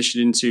that transition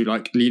into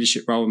like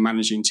leadership role and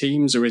managing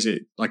teams, or is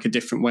it like a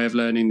different way of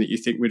learning that you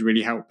think would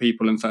really help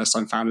people and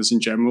first-time founders in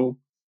general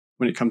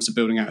when it comes to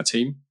building out a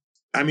team?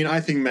 I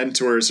think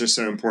mentors are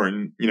so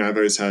important. I've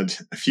always had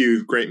a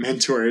few great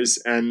mentors,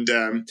 and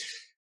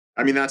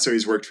that's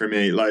always worked for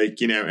me. Like,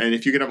 and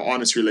if you could have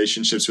honest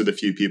relationships with a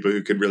few people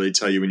who could really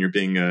tell you when you're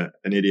being an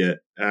idiot,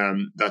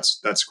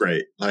 that's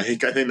great.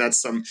 Like, I think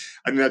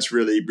that's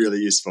really, really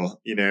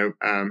useful.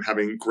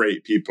 Having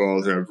great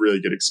people who have really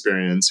good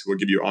experience, who will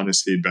give you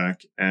honest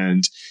feedback,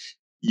 and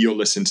you'll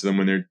listen to them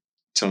when they're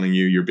telling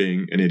you you're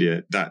being an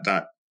idiot.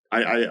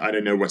 I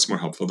don't know what's more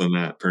helpful than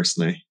that,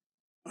 personally.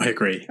 I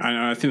agree.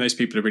 I think those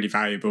people are really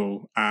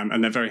valuable,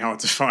 and they're very hard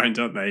to find,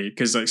 aren't they?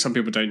 Because like some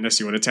people don't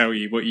necessarily want to tell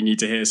you what you need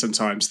to hear.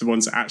 Sometimes the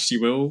ones that actually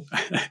will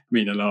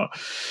mean a lot.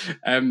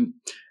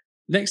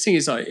 Next thing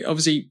is, like,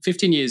 obviously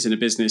 15 years in a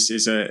business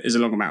is a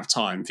long amount of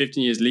time.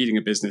 15 years leading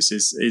a business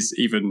is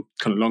even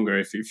kind of longer,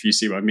 if you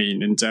see what I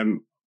mean. And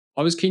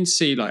I was keen to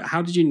see, like,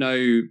 how did you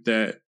know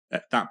that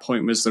at that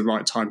point was the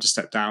right time to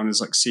step down as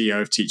like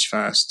CEO of Teach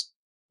First?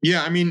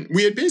 Yeah,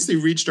 we had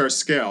basically reached our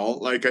scale.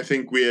 Like, I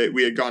think we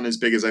had gone as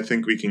big as I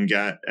think we can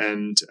get,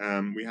 and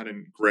we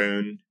hadn't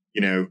grown.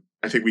 I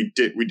think we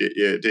did.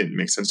 It didn't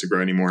make sense to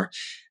grow anymore,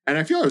 and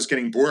I feel I was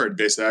getting bored.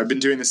 Basically, I've been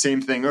doing the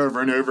same thing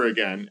over and over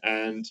again,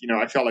 and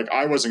I felt like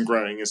I wasn't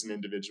growing as an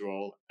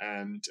individual,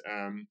 and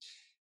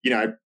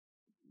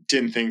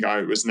didn't think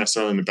I was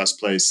necessarily in the best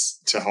place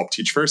to help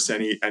Teach First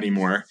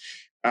anymore.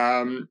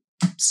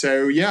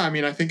 So yeah, I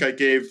mean, I think I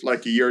gave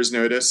like a year's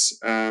notice,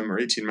 or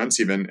 18 months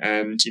even,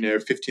 and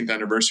 15th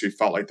anniversary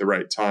felt like the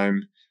right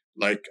time.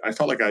 Like I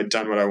felt like I'd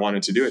done what I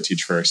wanted to do at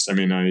Teach First. I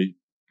mean, I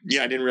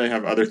didn't really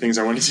have other things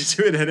I wanted to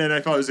do, and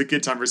I felt it was a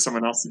good time for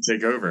someone else to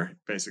take over,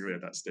 basically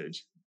at that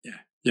stage.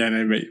 Yeah,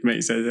 no,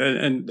 makes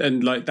sense.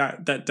 And like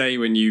that day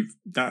when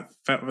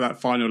that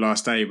final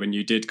last day when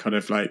you did kind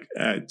of like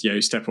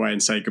step away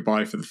and say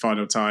goodbye for the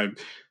final time.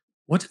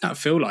 What did that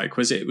feel like?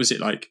 Was it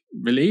like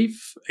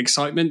relief,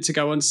 excitement to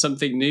go on to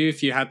something new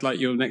if you had like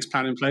your next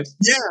plan in place?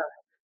 Yeah,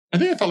 I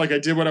think I felt like I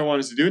did what I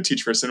wanted to do at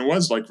Teach First, and it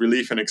was like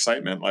relief and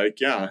excitement. Like,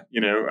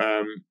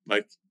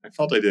 like I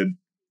felt I did.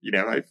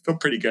 I feel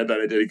pretty good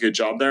that I did a good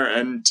job there,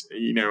 and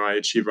I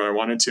achieved what I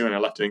wanted to, and I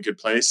left it in a good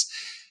place.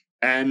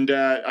 And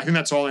I think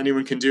that's all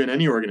anyone can do in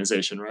any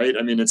organization, right?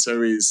 I mean, it's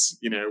always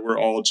we're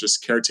all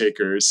just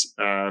caretakers,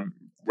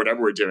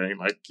 whatever we're doing,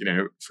 like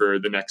for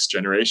the next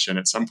generation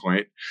at some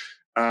point.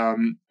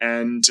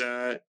 And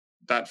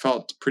that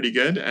felt pretty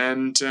good.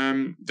 And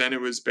then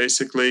it was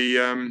basically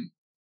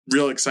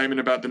real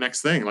excitement about the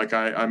next thing. Like,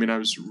 I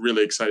was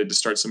really excited to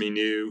start something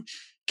new,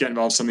 get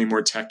involved in something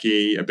more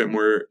techy, a bit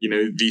more,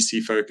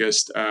 VC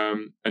focused,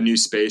 a new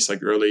space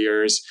like early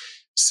years.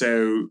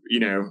 So,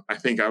 I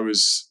think I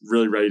was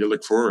really ready to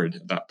look forward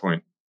at that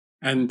point.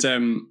 And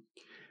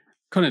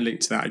kind of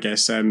linked to that, I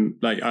guess,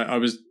 like I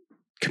was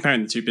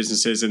comparing the two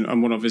businesses, and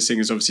one obvious thing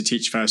is obviously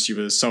Teach First, you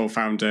were the sole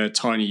founder.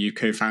 Tiney, you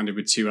co-founded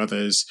with two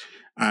others.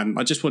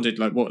 I just wondered,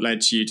 like, what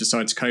led to you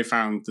decide to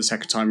co-found the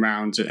second time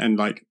round, and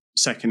like,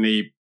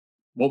 secondly,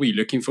 what were you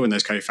looking for in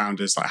those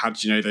co-founders? Like, how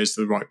did you know those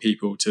are the right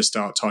people to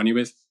start Tiney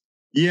with?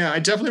 Yeah, I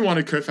definitely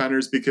wanted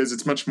co-founders because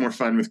it's much more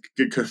fun with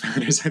good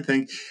co-founders, I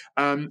think.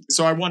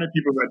 So I wanted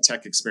people who had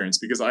tech experience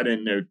because I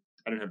didn't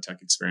have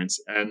tech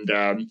experience, and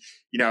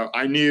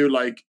I knew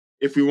like,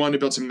 if we wanted to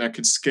build something that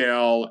could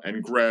scale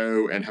and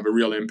grow and have a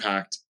real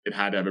impact, it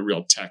had to have a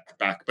real tech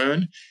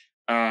backbone.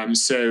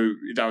 So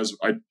that was,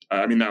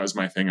 that was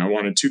my thing. I wanted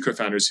one or two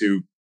co-founders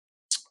who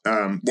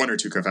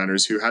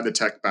had the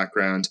tech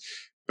background,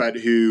 but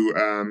who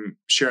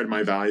shared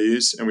my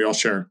values, and we all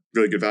share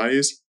really good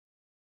values.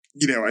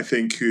 I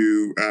think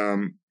who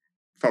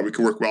thought we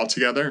could work well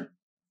together.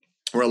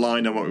 We're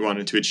aligned on what we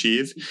wanted to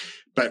achieve,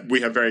 but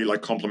we have very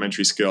like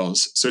complementary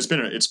skills. So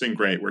it's been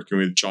great working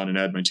with John and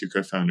Ed, my two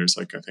co-founders.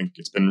 Like, I think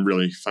it's been a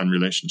really fun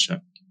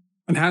relationship.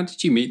 And how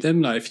did you meet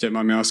them? Like, if you don't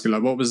mind me asking,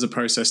 like, what was the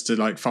process to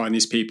like find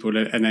these people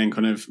and then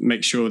kind of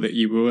make sure that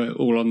you were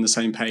all on the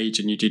same page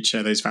and you did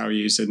share those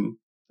values and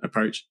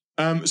approach?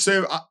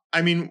 So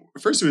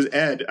first it was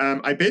Ed.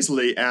 I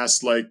basically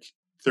asked like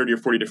 30 or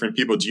 40 different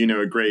people, do you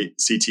know a great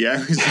CTO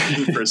who's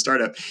looking for a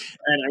startup?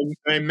 And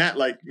I met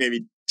like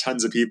maybe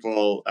tons of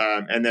people.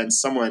 And then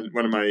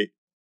one of my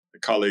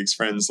colleagues,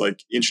 friends,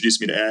 like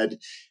introduced me to Ed.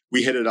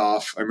 We hit it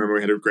off. I remember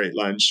we had a great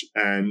lunch,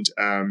 and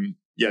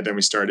then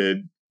we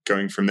started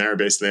going from there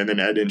basically. And then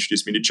Ed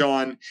introduced me to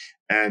John,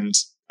 and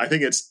I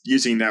think it's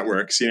using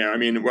networks.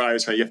 What I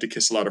was saying, you have to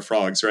kiss a lot of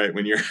frogs, right?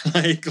 When you're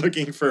like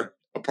looking for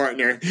a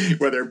partner,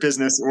 whether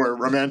business or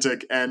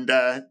romantic. And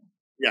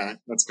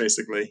that's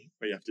basically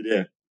what you have to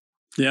do.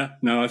 Yeah,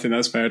 no, I think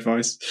that's fair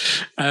advice.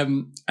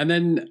 And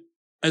then,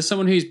 as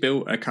someone who's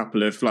built a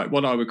couple of like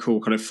what I would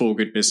call kind of for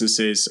good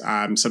businesses,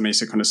 some may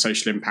say kind of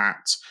social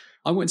impact,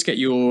 I want to get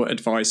your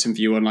advice and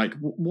view on like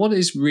what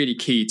is really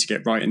key to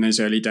get right in those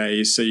early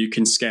days so you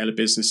can scale a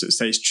business that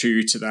stays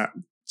true to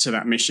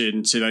that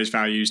mission, to those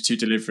values, to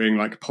delivering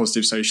like a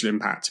positive social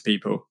impact to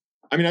people.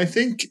 I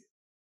think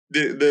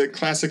the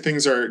classic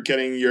things are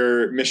getting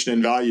your mission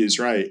and values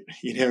right,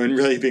 and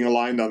really being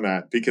aligned on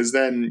that, because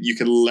then you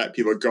can let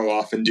people go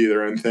off and do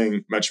their own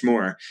thing much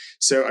more.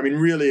 So,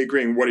 really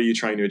agreeing, what are you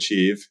trying to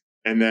achieve?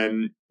 And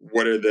then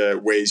what are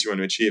the ways you want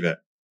to achieve it?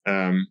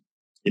 And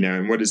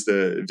what is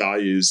the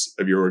values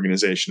of your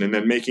organization? And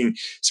then making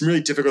some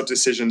really difficult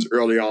decisions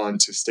early on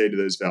to stay to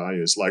those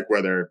values, like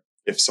whether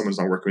if someone's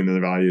not working within the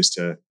values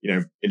to,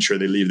 ensure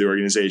they leave the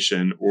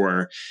organization,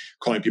 or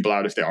calling people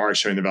out if they are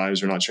showing the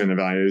values or not showing the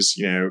values,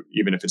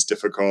 even if it's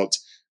difficult.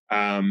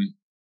 I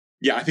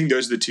think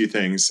those are the two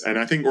things. And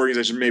I think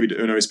organizations maybe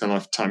don't always spend a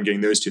lot of time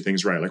getting those two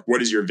things right. Like,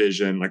 what is your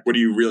vision? Like, what are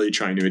you really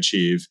trying to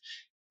achieve?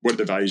 What are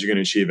the values you're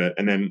going to achieve it?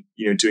 And then,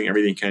 doing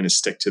everything you can to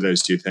stick to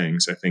those two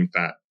things. I think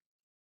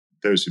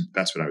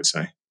that's what I would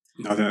say.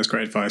 I think that's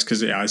great advice,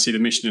 because I see the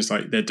mission as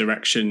like the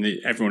direction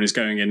that everyone is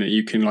going in, that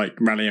you can like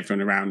rally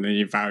everyone around, and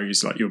your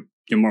values, like your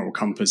moral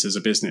compass as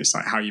a business,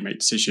 like how you make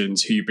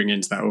decisions, who you bring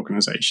into that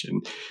organization.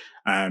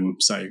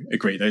 So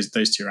agree, those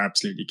two are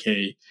absolutely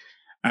key.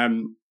 I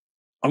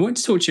want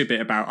to talk to you a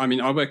bit about,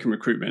 I work in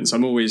recruitment, so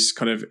I'm always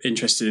kind of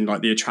interested in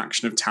like the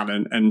attraction of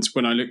talent. And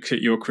when I look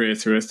at your career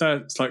through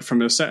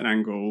from a certain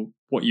angle,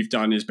 what you've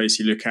done is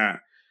basically look at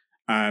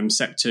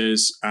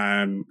sectors,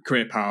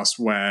 career paths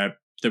where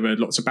there were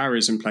lots of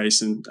barriers in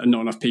place and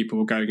not enough people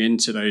were going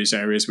into those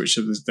areas, which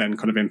was then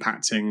kind of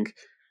impacting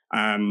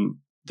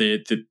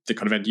the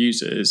kind of end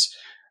users.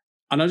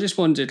 And I just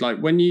wondered, like,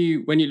 when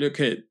you look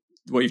at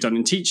what you've done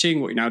in teaching,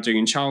 what you're now doing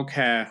in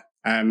childcare,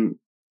 and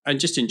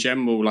just in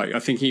general, like I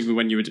think even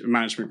when you were a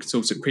management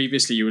consultant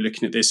previously, you were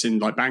looking at this in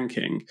like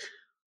banking.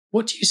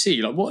 What do you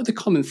see? Like, what are the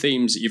common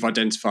themes that you've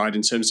identified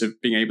in terms of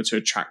being able to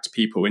attract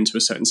people into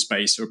a certain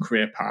space or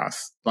career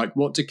path? Like,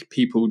 what do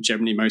people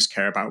generally most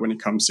care about when it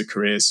comes to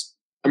careers?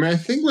 I mean, I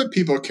think what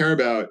people care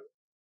about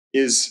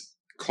is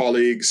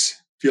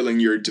colleagues, feeling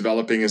you're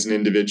developing as an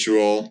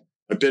individual,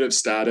 a bit of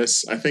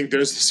status. I think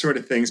those are the sort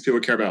of things people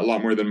care about a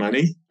lot more than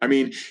money. I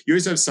mean, you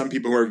always have some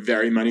people who are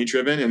very money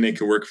driven and they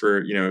could work for,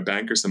 a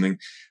bank or something.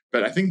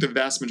 But I think the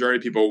vast majority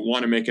of people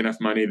want to make enough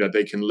money that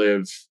they can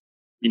live,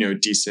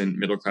 decent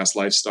middle-class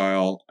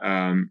lifestyle,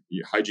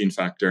 hygiene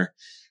factor.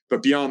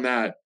 But beyond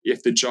that,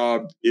 if the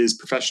job is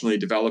professionally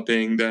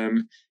developing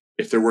them,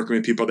 if they're working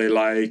with people they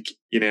like,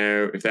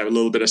 if they have a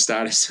little bit of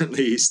status at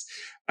least,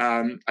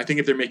 I think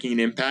if they're making an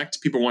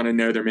impact, people want to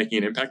know they're making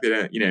an impact. They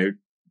don't,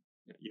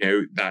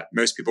 that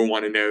most people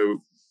want to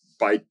know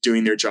by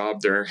doing their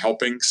job, they're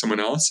helping someone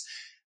else.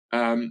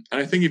 And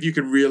I think if you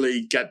could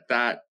really get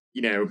that,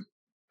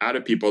 out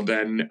of people,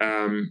 then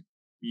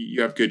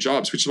you have good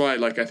jobs, which is why,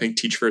 I think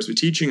Teach First with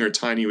teaching or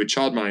Tiney with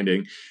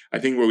childminding. I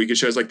think what we could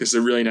show is this is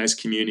a really nice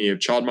community of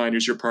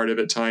childminders. You're part of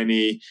it,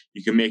 Tiney.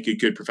 You can make a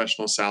good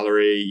professional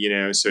salary,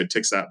 so it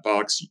ticks that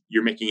box.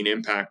 You're making an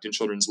impact in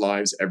children's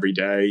lives every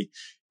day.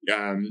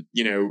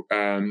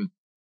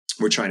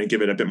 We're trying to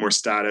give it a bit more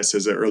status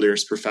as an earlier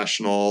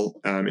professional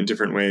in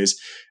different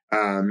ways.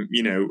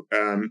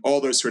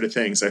 All those sort of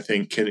things I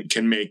think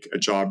can make a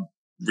job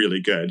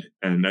really good.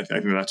 And I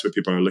think that's what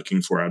people are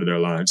looking for out of their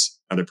lives,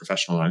 out of their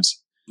professional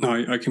lives. No,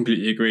 I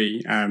completely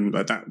agree.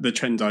 The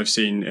trend I've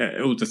seen,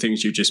 all the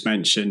things you just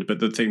mentioned, but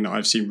the thing that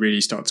I've seen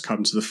really start to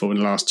come to the fore in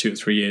the last 2 or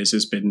 3 years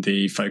has been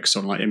the focus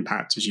on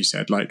impact, as you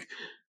said,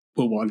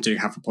 will what I'm doing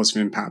have a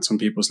positive impact on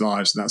people's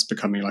lives? And that's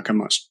becoming a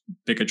much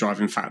bigger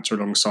driving factor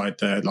alongside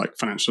the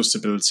financial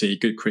stability,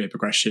 good career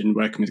progression,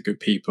 working with good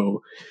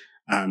people.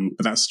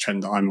 But that's a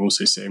trend that I'm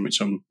also seeing, which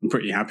I'm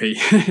pretty happy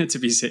to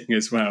be seeing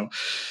as well.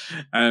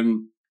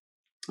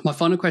 My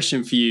final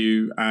question for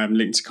you,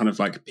 linked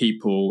to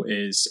people,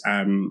 is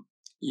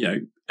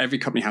every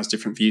company has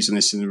different views on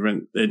this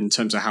in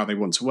terms of how they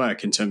want to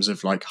work, in terms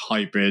of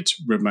hybrid,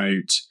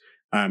 remote,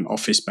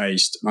 office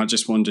based. And I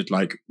just wondered,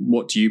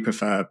 what do you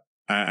prefer,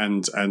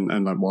 and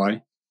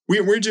why?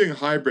 We're doing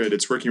hybrid.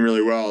 It's working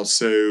really well.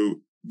 So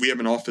we have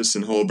an office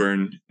in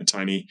Holborn, a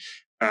Tiney,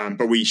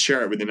 but we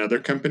share it with another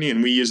company,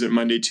 and we use it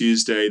Monday,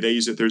 Tuesday. They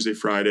use it Thursday,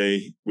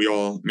 Friday. We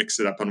all mix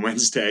it up on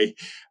Wednesday,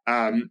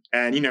 and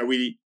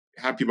we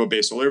have people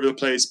based all over the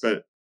place,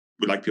 but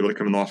we'd like people to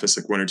come in the office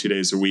 1 or 2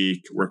 days a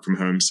week, work from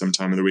home some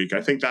time of the week.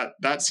 I think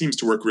that seems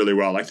to work really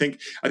well. I think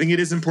it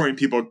is important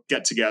people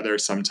get together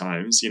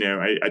sometimes.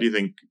 I do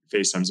think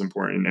FaceTime is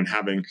important, and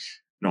having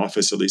an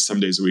office at least some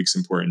days a week is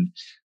important.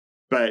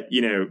 But,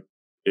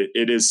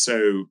 it is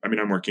so,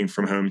 I'm working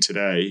from home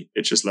today.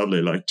 It's just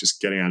lovely, just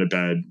getting out of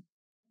bed,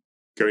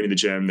 going to the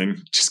gym,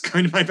 then just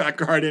going to my back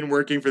garden,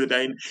 working for the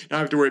day. Not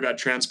have to worry about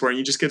transport. And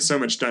you just get so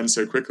much done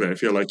so quickly. I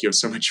feel like you have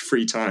so much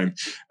free time,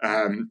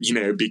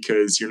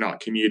 because you're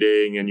not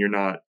commuting and you're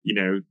not,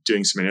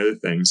 doing so many other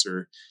things.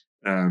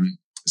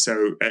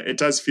 So it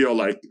does feel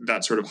like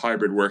that sort of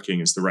hybrid working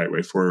is the right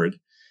way forward.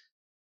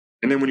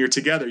 And then when you're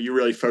together, you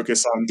really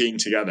focus on being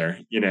together.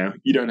 You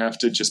don't have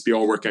to just be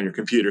all working on your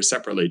computer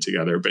separately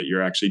together, but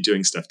you're actually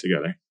doing stuff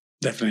together.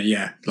 Definitely,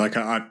 yeah.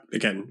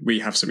 Again, we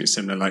have something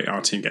similar.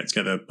 Our team get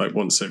together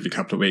once every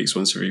couple of weeks,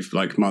 once every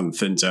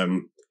month, and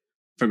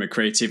from a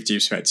creativity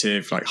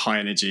perspective, high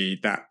energy,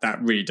 that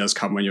really does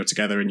come when you're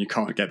together, and you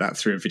can't get that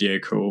through a video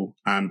call.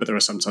 But there are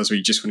some times where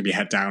you just want to be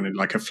head down in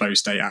a flow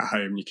state at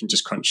home. You can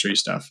just crunch through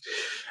stuff.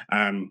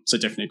 So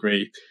definitely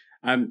agree.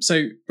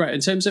 So Brett, in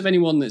terms of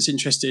anyone that's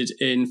interested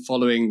in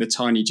following the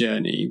Tiney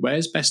journey,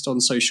 where's best on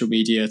social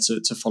media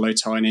to follow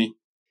Tiney?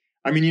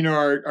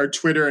 Our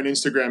Twitter and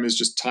Instagram is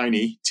just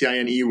Tiney,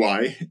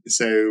 Tiney.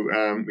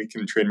 So we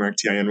can trademark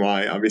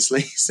Tiney,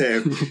 obviously.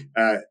 So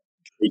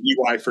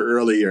EY for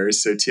early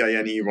years. So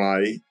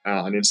Tiney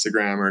on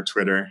Instagram or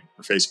Twitter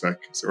or Facebook.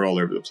 So we're all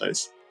over the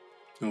place.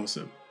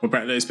 Awesome. Well,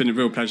 Brett, it's been a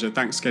real pleasure.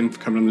 Thanks again for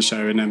coming on the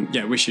show.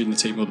 And wish you and the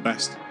team all the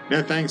best.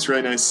 Yeah, thanks.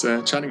 Really nice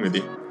chatting with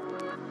you.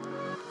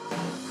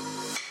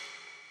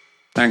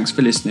 Thanks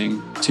for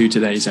listening to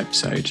today's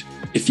episode.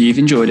 If you've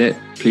enjoyed it,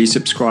 please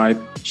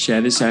subscribe, share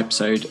this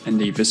episode, and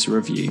leave us a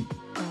review.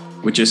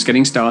 We're just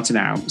getting started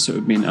out, so it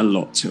would mean a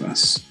lot to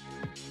us.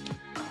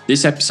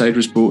 This episode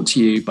was brought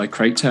to you by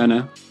Craig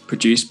Turner,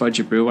 produced by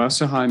Jabril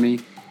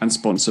Al-Suhaimi, and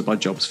sponsored by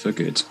Jobs for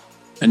Good.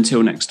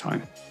 Until next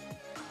time.